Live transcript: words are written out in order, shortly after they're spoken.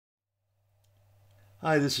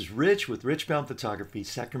Hi, this is Rich with Rich Baum Photography,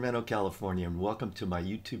 Sacramento, California, and welcome to my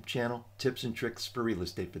YouTube channel, Tips and Tricks for Real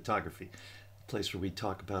Estate Photography, a place where we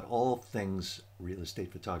talk about all things real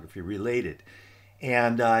estate photography related.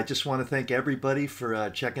 And I just want to thank everybody for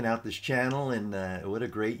checking out this channel, and what a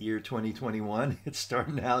great year 2021. It's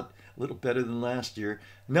starting out a little better than last year.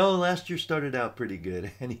 No, last year started out pretty good.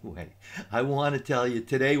 Anyway, I want to tell you,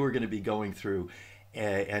 today we're going to be going through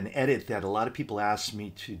an edit that a lot of people ask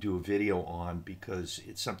me to do a video on because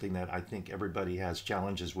it's something that I think everybody has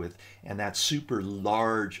challenges with, and that's super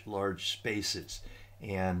large spaces.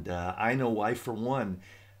 And I know why. For one,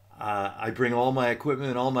 I bring all my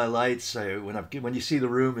equipment, all my lights. When you see the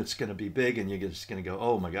room, it's going to be big, and you're just going to go,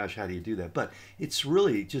 "Oh my gosh, how do you do that?" But it's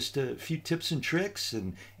really just a few tips and tricks,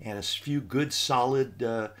 and a few good, solid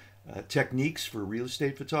techniques for real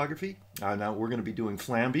estate photography. Now we're going to be doing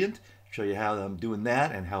flambient. Show you how I'm doing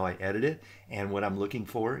that and how I edit it and what I'm looking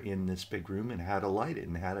for in this big room and how to light it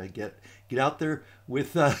and how to get out there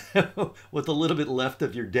with with a little bit left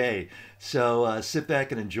of your day. So sit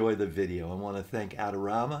back and enjoy the video. I want to thank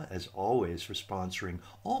Adorama, as always, for sponsoring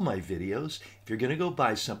all my videos. If you're going to go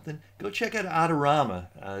buy something, go check out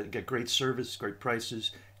Adorama. Got great service, great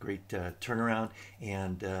prices, great turnaround,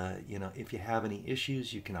 and you know, if you have any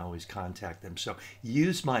issues, you can always contact them. So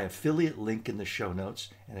use my affiliate link in the show notes,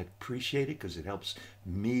 and I appreciate it because it helps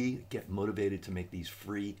me get motivated to make these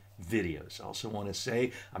free videos. I also want to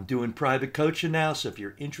say I'm doing private coaching now, so if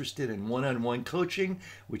you're interested in one-on-one coaching,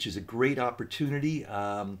 which is a great opportunity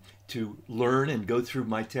to learn and go through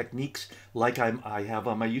my techniques like I have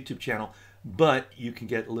on my YouTube channel, but you can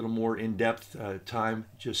get a little more in-depth time,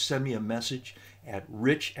 just send me a message at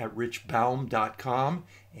rich@richbaum.com,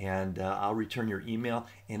 and I'll return your email,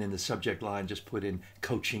 and in the subject line just put in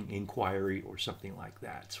coaching inquiry or something like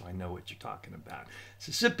that so I know what you're talking about.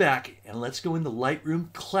 So sit back and let's go into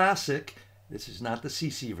Lightroom Classic. This is not the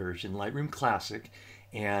CC version, Lightroom Classic,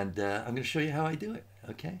 and I'm going to show you how I do it,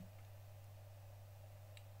 okay?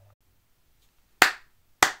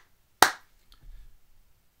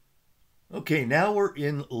 Okay, now we're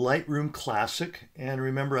in Lightroom Classic, and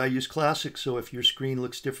remember I use Classic, so if your screen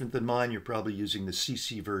looks different than mine, you're probably using the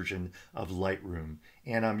CC version of Lightroom,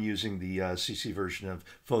 and I'm using the CC version of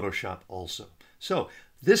Photoshop also. So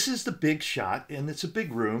this is the big shot, and it's a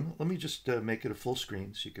big room. Let me just make it a full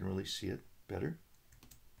screen so you can really see it better.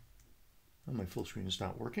 Oh, my full screen is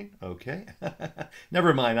not working. Okay.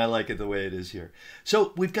 Never mind. I like it the way it is here.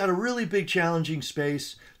 So we've got a really big, challenging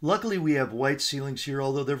space. Luckily, we have white ceilings here,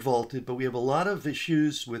 although they're vaulted, but we have a lot of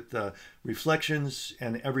issues with reflections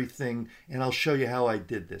and everything, and I'll show you how I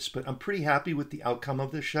did this. But I'm pretty happy with the outcome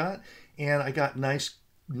of this shot, and I got nice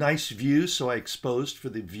views, so I exposed for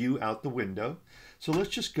the view out the window. So let's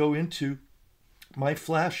just go into my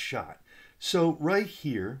flash shot. So right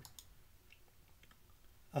here,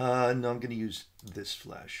 no, I'm going to use this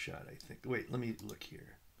flash shot, I think. Wait, let me look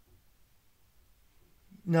here.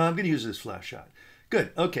 No, I'm going to use this flash shot.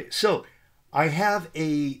 Good. Okay, so I have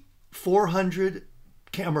a 400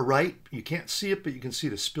 camera right. You can't see it, but you can see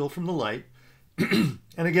the spill from the light. And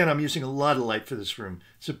again, I'm using a lot of light for this room.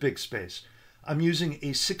 It's a big space. I'm using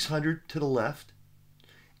a 600 to the left,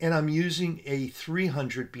 and I'm using a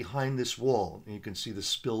 300 behind this wall. And you can see the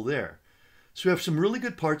spill there. So we have some really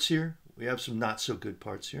good parts here. We have some not so good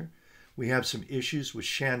parts here. We have some issues with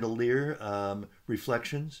chandelier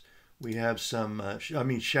reflections. We have some,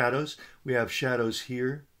 shadows. We have shadows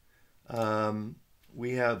here.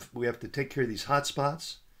 We have to take care of these hot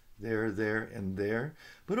spots, there, and there.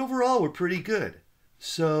 But overall, we're pretty good.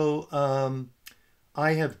 So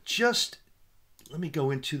I have just, let me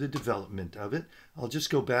go into the development of it. I'll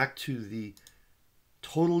just go back to the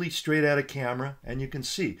totally straight out of camera, and you can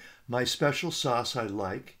see my special sauce I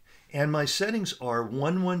like. And my settings are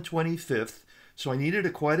 1/125th, so I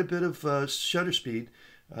needed quite a bit of shutter speed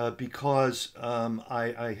because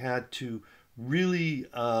I had to really,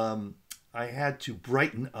 I had to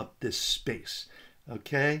brighten up this space,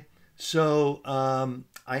 okay? So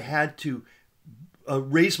I had to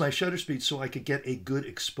raise my shutter speed so I could get a good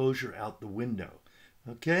exposure out the window,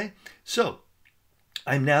 okay? So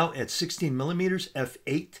I'm now at 16 millimeters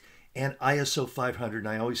f8, and ISO 500, and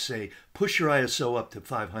I always say push your ISO up to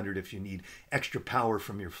 500 if you need extra power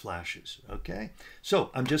from your flashes, okay? So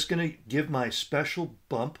I'm just going to give my special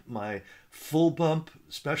bump, my full bump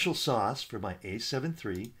special sauce for my A7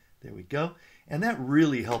 III. There we go. And that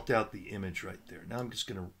really helped out the image right there. Now I'm just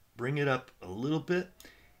going to bring it up a little bit,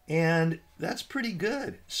 and that's pretty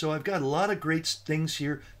good. So I've got a lot of great things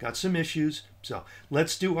here, got some issues. So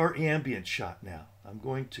let's do our ambient shot now. I'm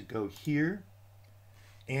going to go here.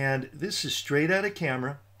 And this is straight out of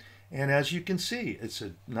camera, And as you can see, it's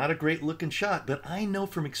not a great looking shot, but I know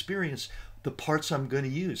from experience the parts I'm going to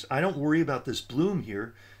use. I don't worry about this bloom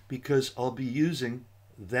here because I'll be using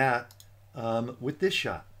that with this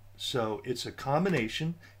shot. So it's a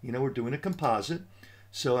combination. You know, we're doing a composite.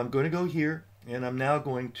 So I'm going to go here, and I'm now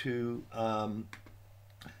going to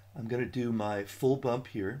do my full bump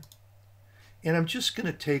here. And I'm just going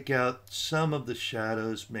to take out some of the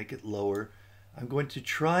shadows, make it lower. I'm going to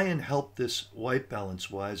try and help this white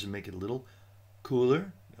balance wise and make it a little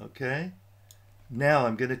cooler. Okay. Now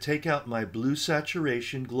I'm going to take out my blue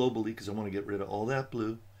saturation globally because I want to get rid of all that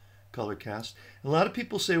blue color cast. A lot of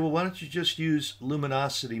people say, well, why don't you just use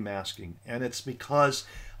luminosity masking? And it's because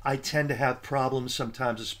I tend to have problems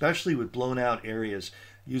sometimes, especially with blown out areas,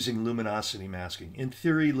 using luminosity masking. In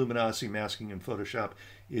theory, luminosity masking in Photoshop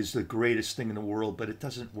is the greatest thing in the world, but it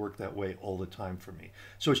doesn't work that way all the time for me.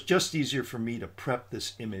 So it's just easier for me to prep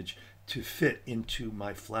this image to fit into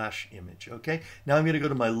my flash image. Okay, now I'm going to go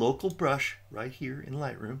to my local brush right here in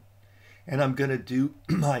Lightroom, and I'm going to do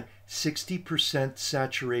my 60%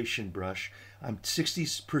 saturation brush. I'm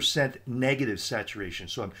 60% negative saturation.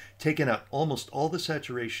 So I'm taking out almost all the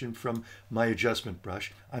saturation from my adjustment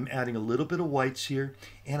brush. I'm adding a little bit of whites here,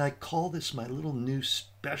 and I call this my little new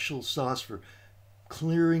special sauce for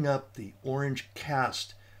clearing up the orange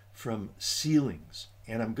cast from ceilings.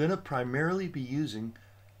 And I'm going to primarily be using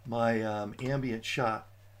my ambient shot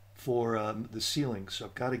for the ceiling. So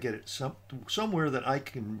I've got to get it somewhere that I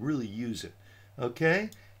can really use it.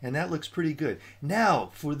 Okay? And that looks pretty good. Now,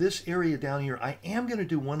 for this area down here, I am going to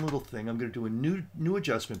do one little thing. I'm going to do a new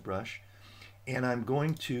adjustment brush, and I'm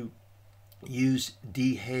going to use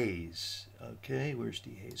dehaze. Okay, where's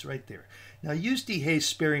dehaze? Right there. Now, use dehaze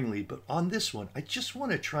sparingly, but on this one, I just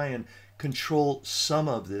want to try and control some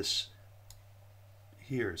of this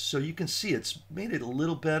here. So you can see it's made it a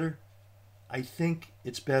little better. I think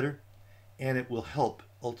it's better, and it will help.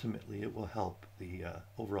 Ultimately, it will help the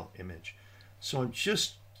overall image. So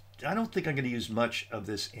I don't think I'm going to use much of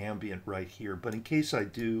this ambient right here, but in case I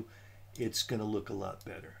do, it's going to look a lot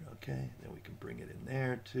better. Okay, then we can bring it in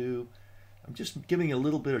there too. I'm just giving a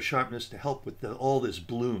little bit of sharpness to help with all this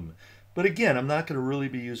bloom. But again, I'm not going to really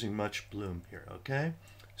be using much bloom here. Okay,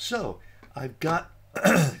 so I've got,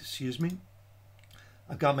 excuse me,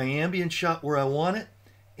 I've got my ambient shot where I want it,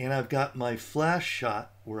 and I've got my flash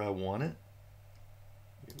shot where I want it.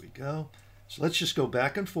 Here we go. So let's just go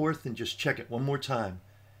back and forth and just check it one more time.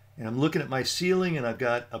 And I'm looking at my ceiling, and I've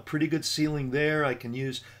got a pretty good ceiling there.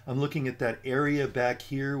 I'm looking at that area back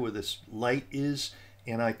here where this light is,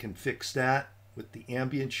 and I can fix that with the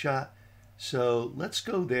ambient shot. So let's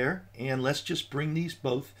go there, and let's just bring these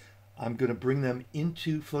both. I'm going to bring them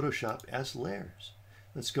into Photoshop as layers.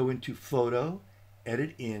 Let's go into Photo,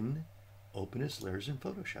 Edit In, Open as layers in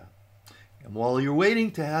Photoshop. And while you're waiting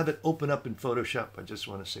to have it open up in Photoshop, I just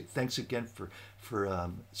want to say thanks again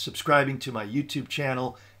for subscribing to my YouTube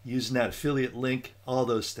channel, using that affiliate link, all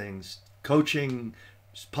those things, coaching,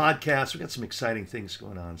 podcasts. We've got some exciting things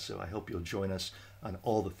going on, so I hope you'll join us on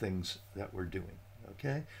all the things that we're doing.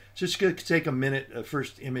 Okay, so it's going to take a minute.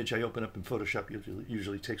 First image I open up in Photoshop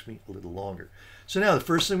usually takes me a little longer. So now the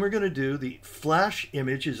first thing we're going to do, the flash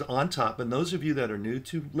image is on top, and those of you that are new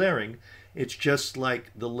to layering, it's just like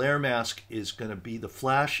the layer mask is going to be, the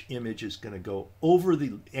flash image is going to go over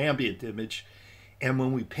the ambient image, and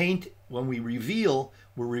when we paint, when we reveal,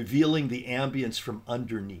 we're revealing the ambience from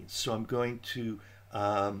underneath. So I'm going to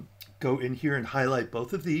go in here and highlight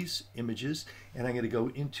both of these images, and I'm going to go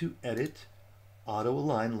into Edit, Auto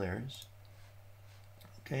Align Layers.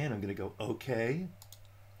 Okay, and I'm going to go OK.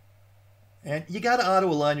 And you got to auto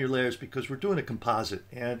align your layers because we're doing a composite.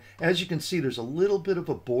 And as you can see, there's a little bit of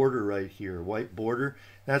a border right here, white border.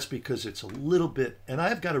 That's because it's a little bit, and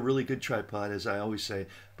I've got a really good tripod, as I always say,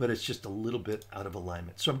 but it's just a little bit out of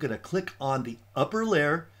alignment. So I'm going to click on the upper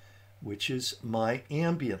layer, which is my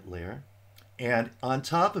ambient layer. And on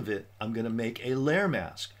top of it, I'm going to make a layer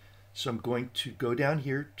mask. So I'm going to go down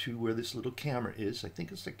here to where this little camera is. I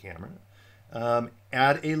think it's the camera.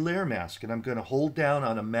 Add a layer mask, and I'm going to hold down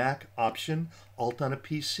on a Mac, Option, Alt on a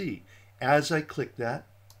PC. As I click that,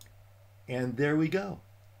 and there we go.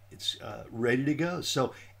 It's ready to go.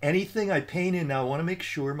 So anything I paint in now, I want to make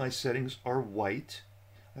sure my settings are white.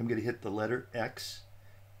 I'm going to hit the letter X,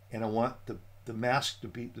 and I want the mask to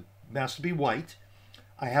be white.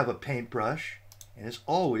 I have a paintbrush, and as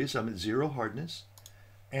always, I'm at 0 hardness,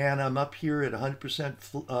 and I'm up here at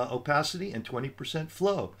 100% opacity and 20%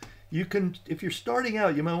 flow. You can, if you're starting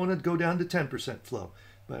out, you might want to go down to 10% flow,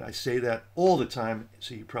 but I say that all the time,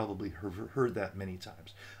 so you probably heard that many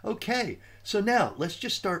times. Okay, so now let's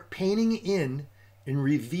just start painting in in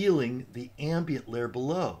revealing the ambient layer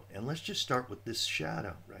below. And let's just start with this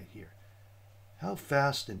shadow right here. How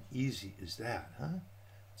fast and easy is that, huh?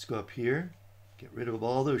 Let's go up here, get rid of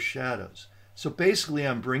all those shadows. So basically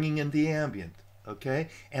I'm bringing in the ambient, okay?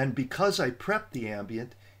 And because I prepped the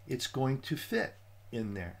ambient, it's going to fit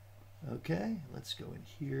in there, okay? Let's go in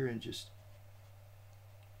here and just,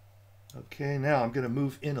 okay, now I'm going to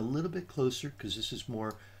move in a little bit closer because this is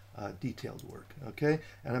more detailed work, okay?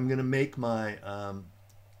 And I'm going to make my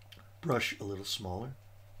brush a little smaller.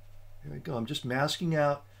 There we go. I'm just masking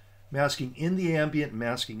in the ambient,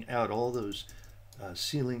 masking out all those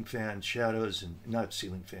ceiling fan shadows, and not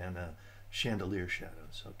ceiling fan, chandelier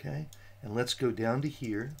shadows, okay? And let's go down to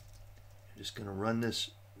here. I'm just going to run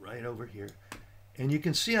this right over here. And you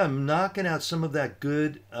can see I'm knocking out some of that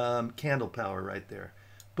good candle power right there.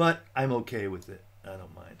 But I'm okay with it. I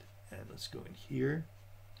don't mind. And let's go in here.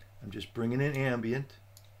 I'm just bringing in ambient.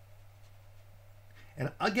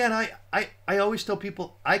 And again, I always tell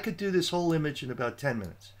people I could do this whole image in about 10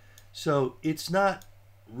 minutes. So it's not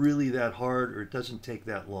really that hard, or it doesn't take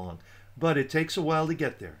that long. But it takes a while to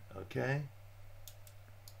get there, okay?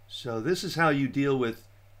 So this is how you deal with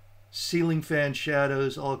ceiling fan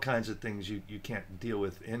shadows, all kinds of things you can't deal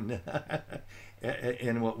with in,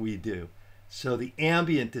 in what we do. So the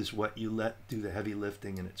ambient is what you let do the heavy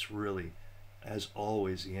lifting, and it's really, as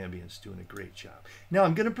always, the ambient's doing a great job. Now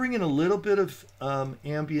I'm going to bring in a little bit of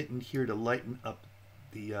ambient in here to lighten up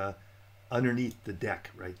the underneath the deck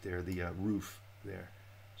right there, the roof there.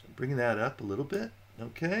 So I'm bringing that up a little bit,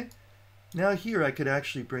 okay? Now here I could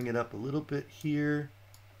actually bring it up a little bit here.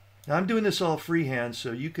 Now I'm doing this all freehand,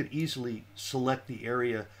 so you could easily select the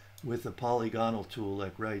area with a polygonal tool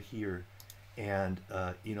like right here and,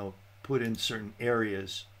 you know, put in certain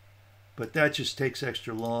areas, but that just takes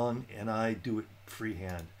extra long, and I do it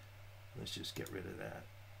freehand. Let's just get rid of that.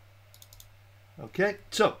 Okay,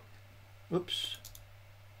 so, oops.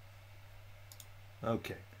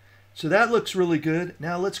 Okay, so that looks really good.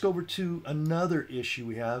 Now let's go over to another issue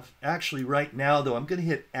we have. Actually, right now, though, I'm going to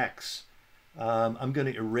hit X. I'm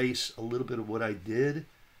going to erase a little bit of what I did.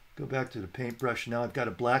 Go back to the paintbrush. Now I've got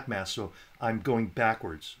a black mask, so I'm going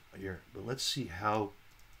backwards here. But let's see how.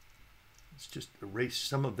 Let's just erase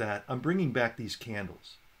some of that. I'm bringing back these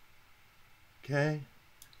candles. Okay,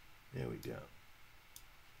 there we go.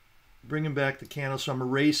 Bringing back the candles, so I'm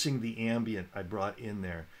erasing the ambient I brought in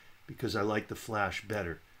there because I like the flash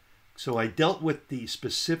better. So I dealt with the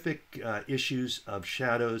specific issues of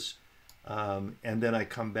shadows, and then I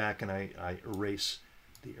come back and I erase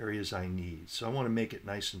the areas I need. So I want to make it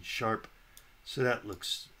nice and sharp, so that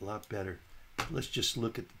looks a lot better. Let's just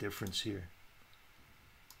look at the difference here.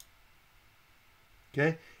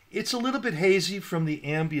 Okay, it's a little bit hazy from the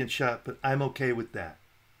ambient shot, but I'm okay with that.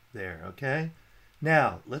 There, okay?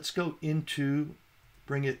 Now, let's go into,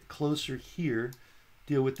 bring it closer here,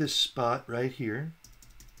 deal with this spot right here.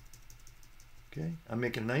 Okay, I'm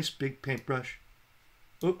making a nice big paintbrush.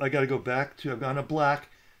 Oh, I got to go back to, I've gone to black,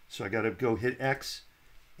 so I got to go hit X,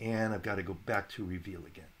 and I've got to go back to reveal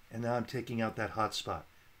again. And now I'm taking out that hot spot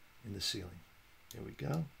in the ceiling. There we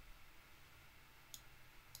go.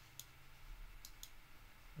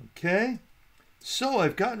 Okay, so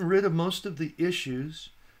I've gotten rid of most of the issues,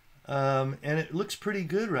 and it looks pretty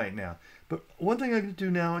good right now. But one thing I'm going to do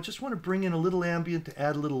now, I just want to bring in a little ambient to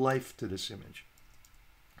add a little life to this image.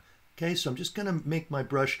 Okay, so I'm just going to make my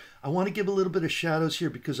brush. I want to give a little bit of shadows here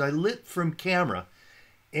because I lit from camera,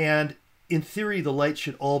 and in theory the light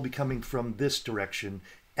should all be coming from this direction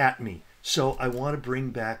at me. So I want to bring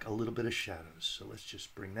back a little bit of shadows. So let's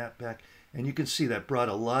just bring that back, and you can see that brought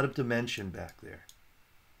a lot of dimension back there.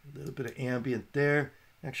 A little bit of ambient there.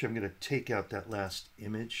 Actually, I'm going to take out that last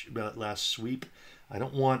image, that last sweep. I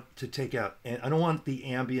don't want to take out, and I don't want the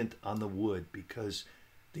ambient on the wood because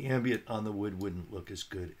the ambient on the wood wouldn't look as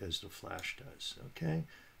good as the flash does. Okay,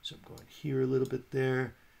 so I'm going here a little bit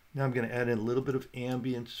there. Now I'm going to add in a little bit of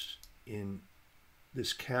ambience in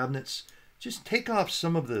this cabinets. Just take off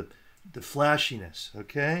some of the flashiness.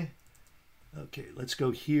 Okay. Okay, let's go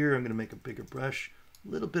here. I'm going to make a bigger brush. A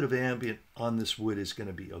little bit of ambient on this wood is going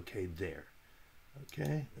to be okay there.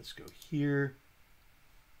 Okay, let's go here.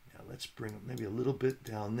 Now let's bring maybe a little bit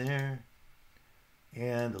down there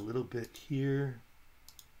and a little bit here.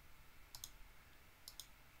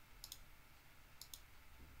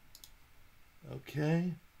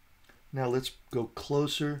 Okay, now let's go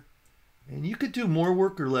closer. And you could do more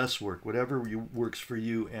work or less work, whatever works for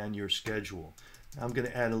you and your schedule. Now I'm going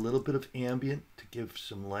to add a little bit of ambient to give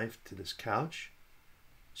some life to this couch.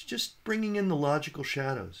 It's just bringing in the logical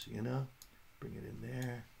shadows, you know. Bring it in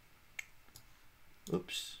there.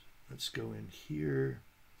 Oops. Let's go in here.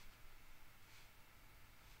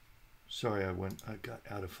 Sorry, I got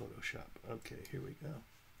out of Photoshop. Okay, here we go.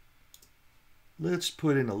 Let's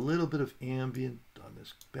put in a little bit of ambient on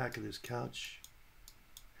this back of this couch.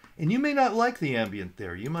 And you may not like the ambient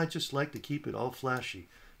there. You might just like to keep it all flashy.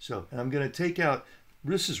 So, and I'm going to take out,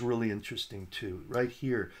 this is really interesting too, right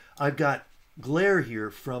here. I've got glare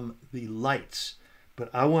here from the lights,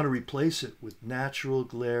 but I want to replace it with natural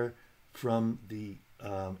glare from the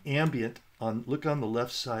ambient. Look on the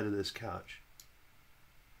left side of this couch.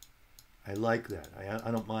 I like that.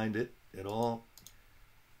 I don't mind it at all.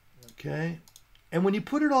 Okay. And when you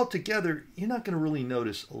put it all together, you're not going to really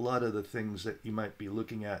notice a lot of the things that you might be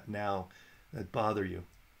looking at now that bother you.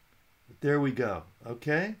 But there we go.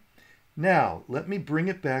 Okay. Now, let me bring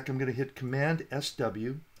it back. I'm going to hit Command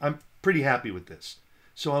SW. I'm pretty happy with this.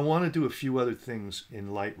 So I want to do a few other things in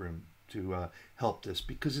Lightroom to help this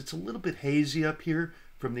because it's a little bit hazy up here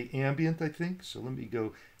from the ambient, I think. So let me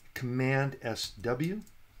go Command SW.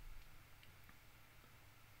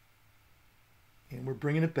 And we're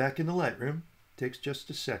bringing it back into Lightroom. Takes just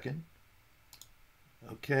a second.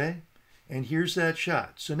 Okay. And here's that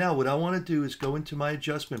shot. So now what I want to do is go into my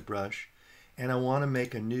adjustment brush and I want to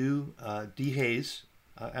make a new dehaze.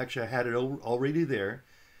 Actually, I had it already there.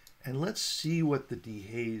 And let's see what the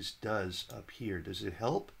dehaze does up here. Does it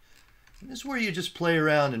help? And this is where you just play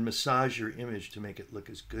around and massage your image to make it look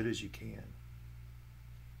as good as you can.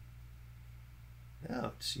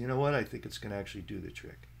 Now, you know what? I think it's going to actually do the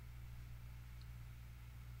trick.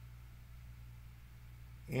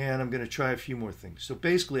 And I'm going to try a few more things. So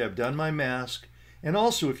basically, I've done my mask. And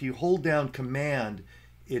also, if you hold down Command,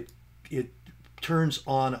 it turns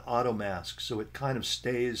on auto mask. So it kind of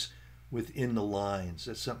stays within the lines.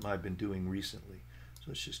 That's something I've been doing recently. So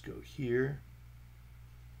let's just go here.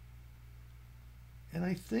 And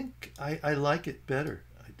I think I like it better.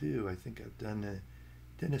 I do. I think I've done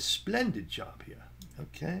a splendid job here.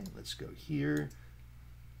 Okay, let's go here.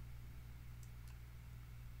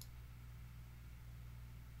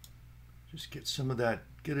 Just get some of that,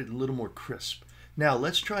 get it a little more crisp. Now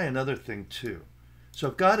let's try another thing too. So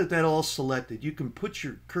I've got that all selected. You can put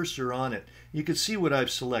your cursor on it. You can see what I've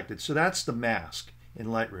selected. So that's the mask in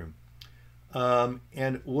Lightroom.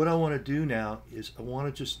 And what I want to do now is I want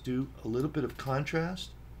to just do a little bit of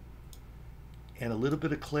contrast and a little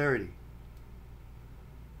bit of clarity.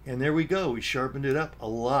 And there we go. We sharpened it up a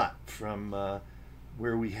lot from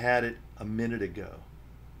where we had it a minute ago.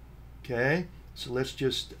 Okay, so let's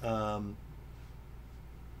just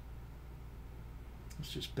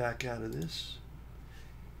back out of this.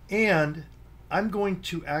 And I'm going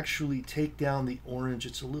to actually take down the orange.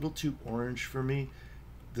 It's a little too orange for me,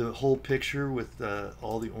 the whole picture with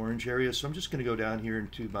all the orange areas. So I'm just going to go down here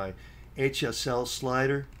into my HSL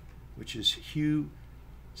slider, which is Hue,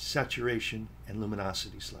 Saturation, and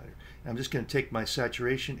Luminosity slider. And I'm just going to take my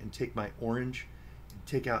saturation and take my orange and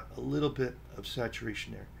take out a little bit of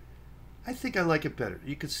saturation there. I think I like it better.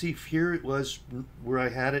 You can see here it was where I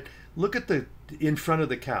had it. Look at the in front of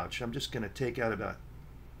the couch. I'm just going to take out about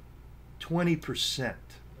 20%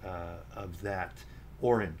 of that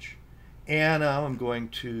orange. And now I'm going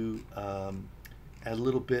to add a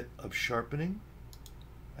little bit of sharpening.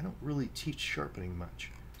 I don't really teach sharpening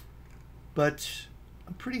much, but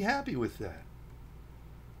I'm pretty happy with that.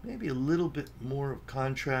 Maybe a little bit more of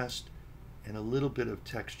contrast and a little bit of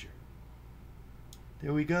texture.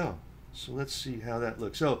 There we go. So let's see how that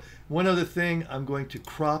looks. So one other thing, I'm going to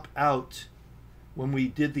crop out. When we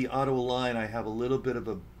did the auto align, I have a little bit of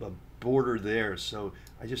a border there, so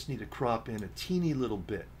I just need to crop in a teeny little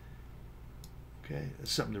bit. Okay,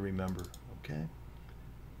 that's something to remember. Okay,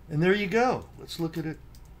 and there you go. Let's look at it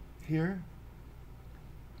here.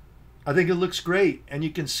 I think it looks great, and you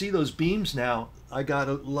can see those beams now. I got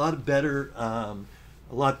a lot better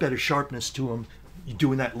sharpness to them. You're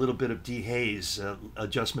doing that little bit of dehaze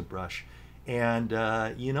adjustment brush, and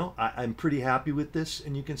you know, I'm pretty happy with this.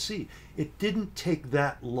 And you can see it didn't take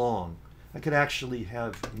that long. I could actually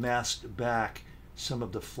have masked back some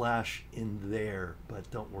of the flash in there, but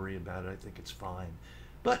don't worry about it. I think it's fine.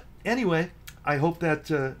 But anyway, I hope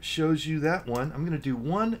that shows you that one. I'm going to do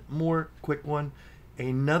one more quick one,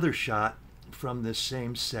 another shot from this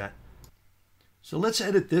same set. So let's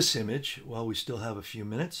edit this image while we still have a few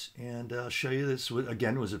minutes, and I'll show you this.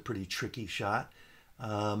 Again, was a pretty tricky shot.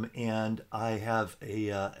 And I have a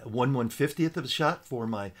 1/150th of a shot for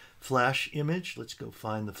my flash image. Let's go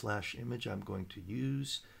find the flash image I'm going to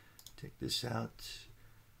use. Take this out.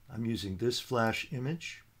 I'm using this flash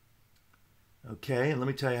image. Okay, and let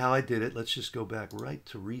me tell you how I did it. Let's just go back right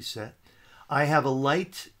to reset. I have a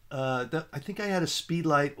light, I think I had a speed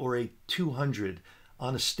light or a 200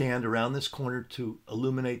 on a stand around this corner to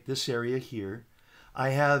illuminate this area here. I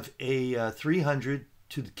have a 300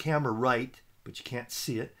 to the camera right, but you can't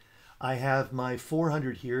see it. I have my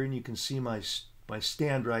 400 here, and you can see my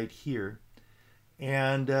stand right here.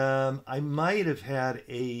 And I might have had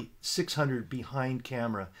a 600 behind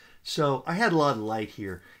camera. So I had a lot of light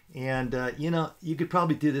here. And, you know, you could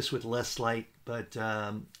probably do this with less light, but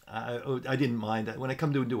I didn't mind that. When I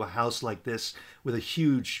come to do a house like this with a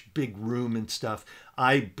huge, big room and stuff,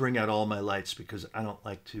 I bring out all my lights because I don't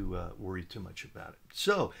like to worry too much about it.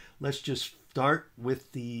 So let's just start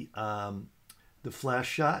with the flash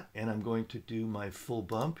shot, and I'm going to do my full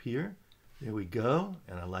bump here. There we go,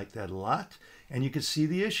 and I like that a lot. And you can see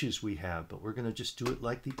the issues we have, but we're going to just do it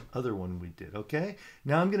like the other one we did, okay?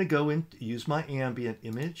 Now I'm going to go in, use my ambient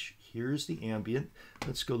image. Here's the ambient.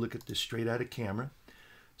 Let's go look at this straight out of camera.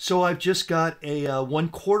 So I've just got a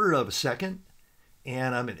 1/4 of a second,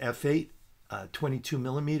 and I'm at f8, 22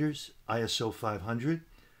 millimeters, ISO 500.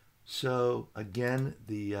 So again,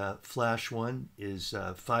 the flash one is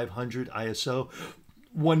 500 ISO,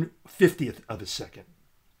 1/50th of a second.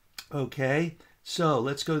 Okay, so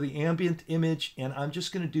let's go to the ambient image, and I'm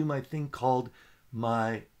just going to do my thing called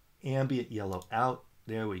my ambient yellow out.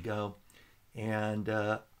 There we go. And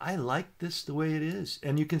I like this the way it is.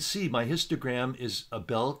 And you can see my histogram is a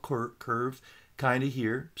bell curve kind of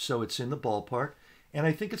here, so it's in the ballpark. And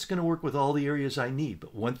I think it's going to work with all the areas I need.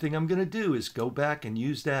 But one thing I'm going to do is go back and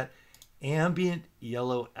use that ambient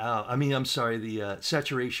yellow out. I'm sorry, the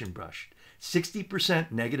saturation brush.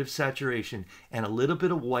 60% negative saturation and a little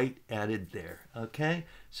bit of white added there. Okay,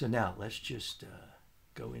 so now let's just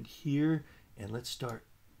go in here and let's start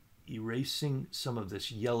erasing some of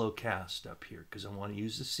this yellow cast up here because I want to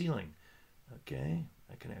use the ceiling. Okay,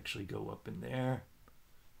 I can actually go up in there.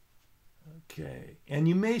 Okay, and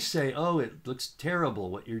you may say, oh, it looks terrible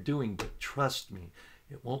what you're doing, but trust me,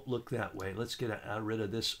 it won't look that way. Let's get rid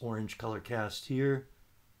of this orange color cast here.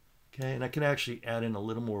 Okay, and I can actually add in a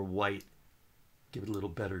little more white, give it a little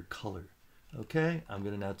better color. Okay, I'm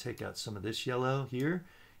going to now take out some of this yellow here.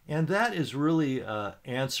 And that is really an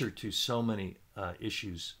answer to so many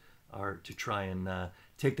issues, are to try and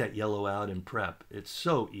take that yellow out in prep. It's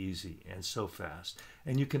so easy and so fast.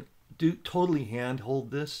 And you can totally hand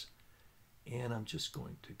hold this. And I'm just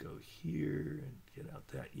going to go here and get out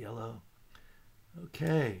that yellow.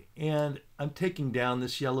 Okay, and I'm taking down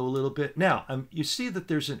this yellow a little bit. Now, you see that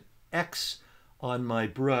there's an X on my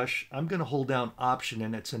brush. I'm going to hold down Option,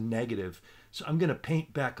 and it's a negative. So I'm going to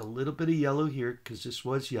paint back a little bit of yellow here, because this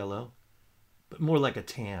was yellow, but more like a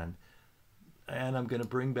tan. And I'm going to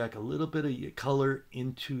bring back a little bit of color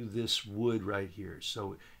into this wood right here.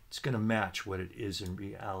 So it's going to match what it is in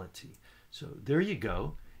reality. So there you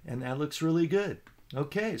go. And that looks really good.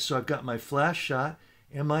 Okay, so I've got my flash shot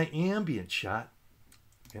and my ambient shot.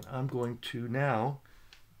 And I'm going to now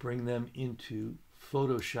bring them into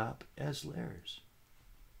Photoshop as layers.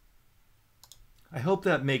 I hope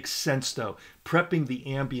that makes sense, though. Prepping the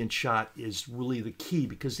ambient shot is really the key,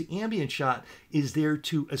 because the ambient shot is there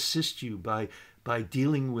to assist you by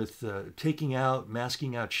dealing with taking out,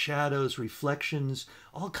 masking out shadows, reflections,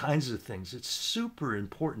 all kinds of things. It's super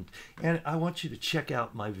important. And I want you to check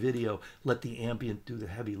out my video, Let the Ambient Do the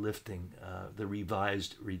Heavy Lifting, the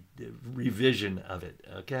revised revision of it,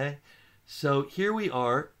 okay? So here we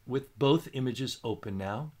are with both images open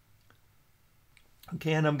now.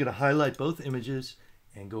 Okay, and I'm going to highlight both images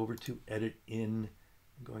and go over to Edit In.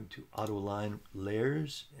 I'm going to Auto Align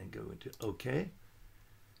Layers and go into OK.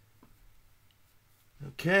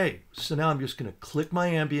 Okay, so now I'm just going to click my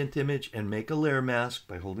ambient image and make a layer mask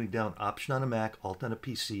by holding down Option on a Mac, Alt on a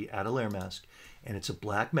PC, add a layer mask. And it's a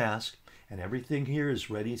black mask, and everything here is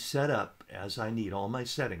ready, set up as I need, all my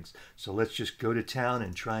settings. So let's just go to town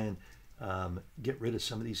and try and get rid of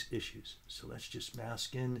some of these issues. So let's just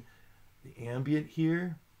mask in the ambient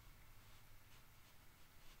here.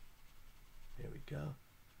 There we go.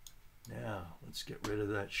 Now let's get rid of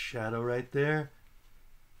that shadow right there.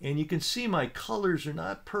 And you can see my colors are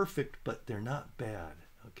not perfect, but they're not bad.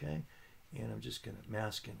 Okay, and I'm just going to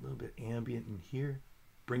mask in a little bit ambient in here,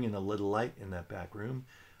 bring in a little light in that back room.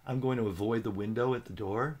 I'm going to avoid the window at the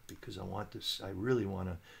door because I really want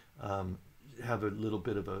to have a little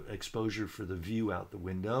bit of an exposure for the view out the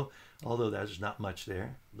window, although there's not much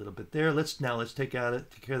there. A little bit there. Let's take care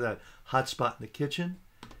of that hot spot in the kitchen.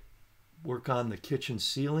 Work on the kitchen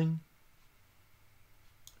ceiling.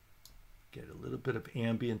 Get a little bit of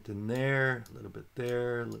ambient in there, a little bit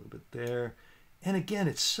there, a little bit there. And again,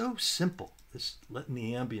 it's so simple, this letting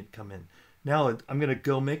the ambient come in. Now I'm going to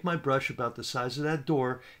go make my brush about the size of that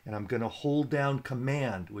door, and I'm going to hold down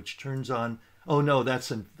Command, which turns on, oh no,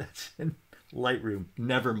 that's in Lightroom,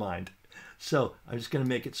 never mind. So I'm just going to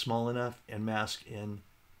make it small enough and mask in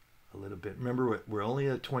a little bit. Remember, we're only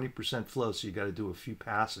at 20% flow, so you got to do a few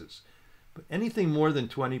passes. But anything more than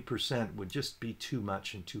 20% would just be too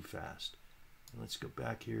much and too fast. Let's go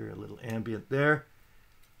back here, a little ambient there.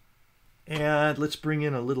 And let's bring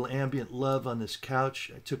in a little ambient love on this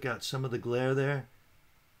couch. I took out some of the glare there.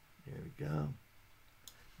 There we go.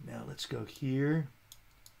 Now let's go here.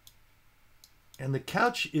 And the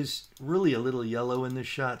couch is really a little yellow in this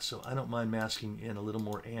shot, so I don't mind masking in a little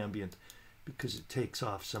more ambient because it takes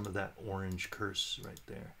off some of that orange curse right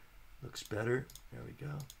there. Looks better. There we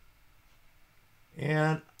go.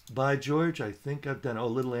 And by George, I think I've done a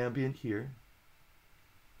little ambient here.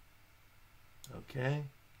 Okay.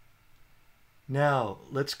 Now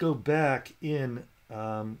let's go back in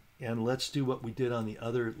and let's do what we did on the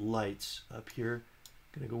other lights up here.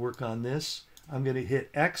 I'm going to go work on this. I'm going to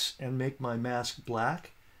hit X and make my mask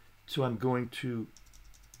black. So I'm going to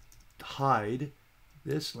hide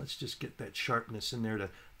this. Let's just get that sharpness in there to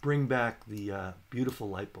bring back the beautiful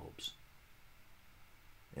light bulbs.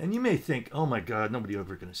 And you may think, oh my God, nobody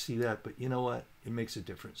ever going to see that. But you know what? It makes a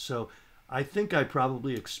difference. So I think I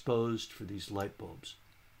probably exposed for these light bulbs.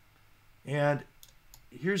 And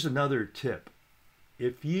here's another tip.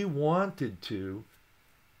 If you wanted to,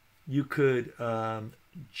 you could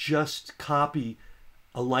just copy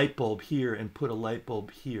a light bulb here and put a light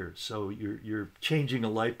bulb here. So you're changing a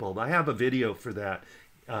light bulb. I have a video for that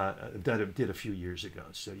that I did a few years ago,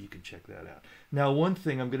 so you can check that out. Now, one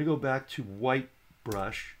thing, I'm going to go back to white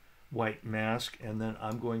brush, white mask, and then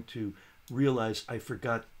I'm going to realize I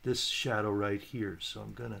forgot this shadow right here. So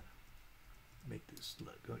I'm going to make this,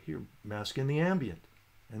 go here, mask in the ambient,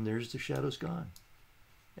 and there's the shadow's gone.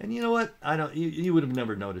 And you know what? You would have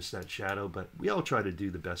never noticed that shadow, but we all try to do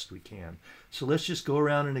the best we can. So let's just go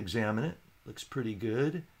around and examine it. Looks pretty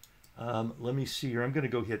good. Let me see here. I'm going to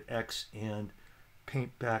go hit X and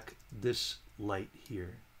paint back this light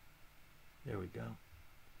here. There we go.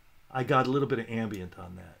 I got a little bit of ambient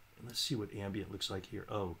on that. Let's see what ambient looks like here.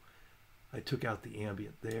 Oh, I took out the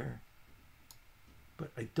ambient there.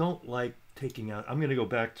 But I don't like taking out, I'm going to go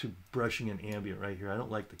back to brushing in ambient right here. I don't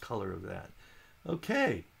like the color of that.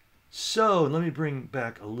 Okay, so let me bring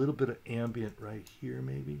back a little bit of ambient right here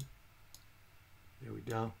maybe. There we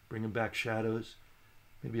go, bringing back shadows.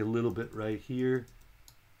 Maybe a little bit right here.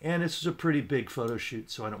 And this is a pretty big photo shoot,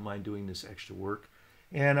 so I don't mind doing this extra work.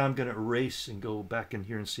 And I'm going to erase and go back in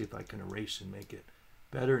here and see if I can erase and make it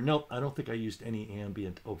better. Nope, I don't think I used any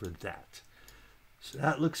ambient over that. So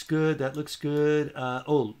that looks good. That looks good.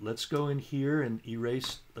 Oh, let's go in here and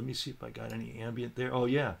erase. Let me see if I got any ambient there. Oh,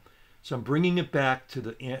 yeah. So I'm bringing it back to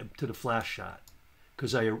the flash shot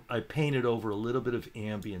because I painted over a little bit of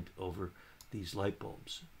ambient over these light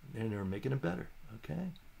bulbs. And they're making it better. Okay.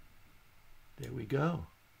 There we go.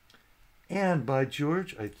 And by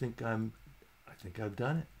George, I think I've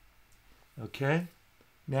done it. Okay.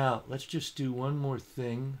 Now let's just do one more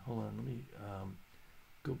thing. Hold on. Let me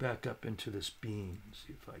go back up into this beam and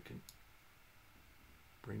see if I can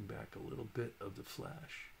bring back a little bit of the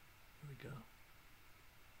flash. There we go.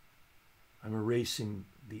 I'm erasing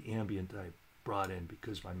the ambient I brought in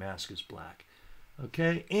because my mask is black.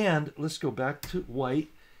 Okay, and let's go back to white,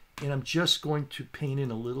 and I'm just going to paint in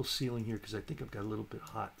a little ceiling here because I think I've got a little bit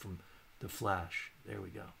hot from the flash. There we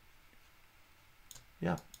go.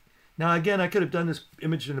 Yeah. Now again, I could have done this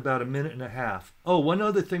image in about a minute and a half. Oh, one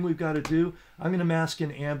other thing we've got to do, I'm going to mask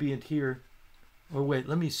in ambient here. Or wait,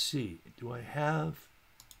 let me see. Do I have,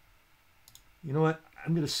 you know what?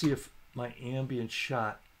 I'm going to see if my ambient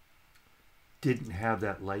shot didn't have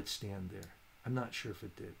that light stand there. I'm not sure if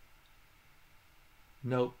it did.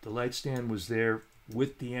 Nope, the light stand was there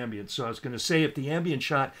with the ambient. So I was going to say if the ambient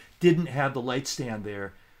shot didn't have the light stand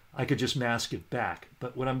there, I could just mask it back.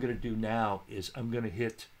 But what I'm going to do now is I'm going to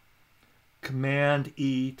hit Command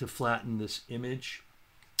E to flatten this image.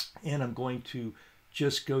 And I'm going to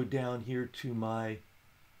just go down here to my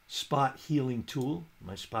spot healing tool,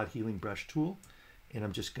 my spot healing brush tool. And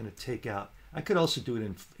I'm just going to take out, I could also do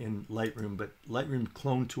it in Lightroom, but Lightroom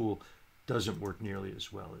clone tool doesn't work nearly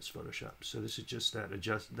as well as Photoshop. So this is just that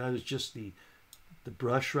that is just the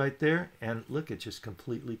brush right there. And look, it just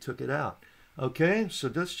completely took it out. Okay,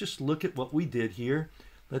 so let's just look at what we did here.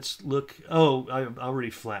 Let's look, oh, I already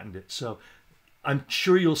flattened it. So I'm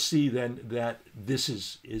sure you'll see then that this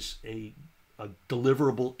is a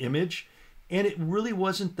deliverable image. And it really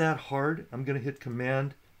wasn't that hard. I'm going to hit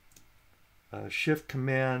Command, Shift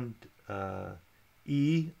Command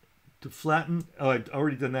E to flatten. Oh, I've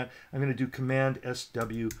already done that. I'm going to do Command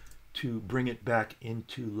SW to bring it back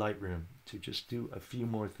into Lightroom to just do a few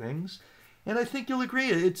more things. And I think you'll agree,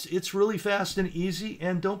 it's really fast and easy,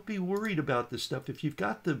 and don't be worried about this stuff. If you've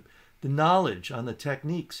got the knowledge on the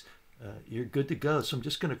techniques, you're good to go. So I'm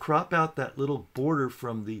just going to crop out that little border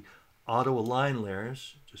from the auto align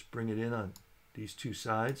layers. Just bring it in on these two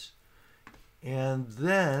sides. And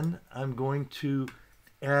then I'm going to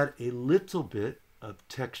add a little bit of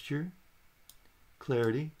texture,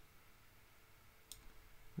 clarity,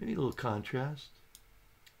 maybe a little contrast.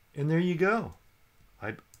 And there you go.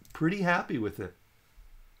 I'm pretty happy with it.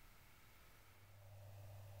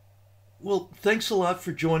 Well, thanks a lot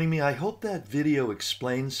for joining me. I hope that video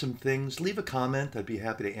explains some things. Leave a comment. I'd be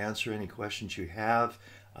happy to answer any questions you have.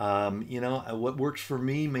 You know, what works for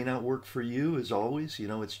me may not work for you, as always. You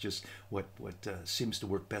know, it's just what seems to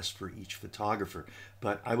work best for each photographer.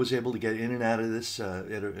 But I was able to get in and out of this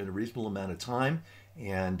in a reasonable amount of time,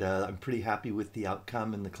 and I'm pretty happy with the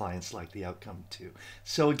outcome, and the clients like the outcome too.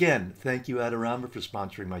 So again, thank you, Adorama, for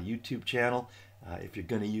sponsoring my YouTube channel. If you're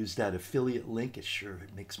going to use that affiliate link, it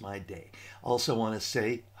makes my day. Also want to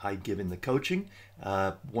say I give in the coaching,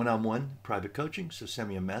 one-on-one private coaching. So send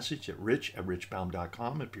me a message at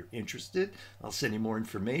rich@richbaum.com if you're interested. I'll send you more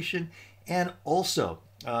information. And also,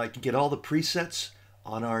 you can get all the presets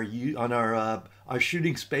on our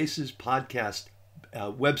Shooting Spaces podcast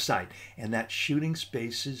website, and that's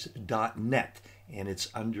shootingspaces.net. And it's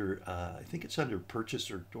under, I think it's under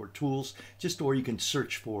purchase or tools, or you can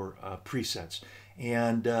search for presets.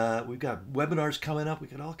 And we've got webinars coming up.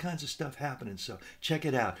 We've got all kinds of stuff happening. So check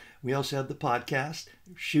it out. We also have the podcast,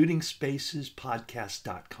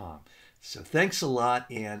 shootingspacespodcast.com. So thanks a lot,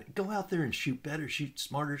 and go out there and shoot better, shoot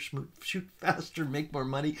smarter, shoot faster, make more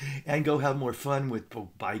money, and go have more fun with,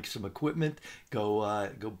 buy some equipment,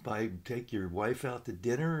 take your wife out to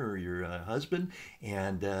dinner or your husband,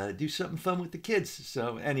 and do something fun with the kids.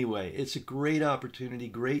 So anyway, it's a great opportunity,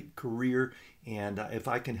 great career, and if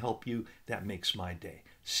I can help you, that makes my day.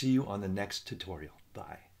 See you on the next tutorial.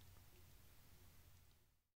 Bye.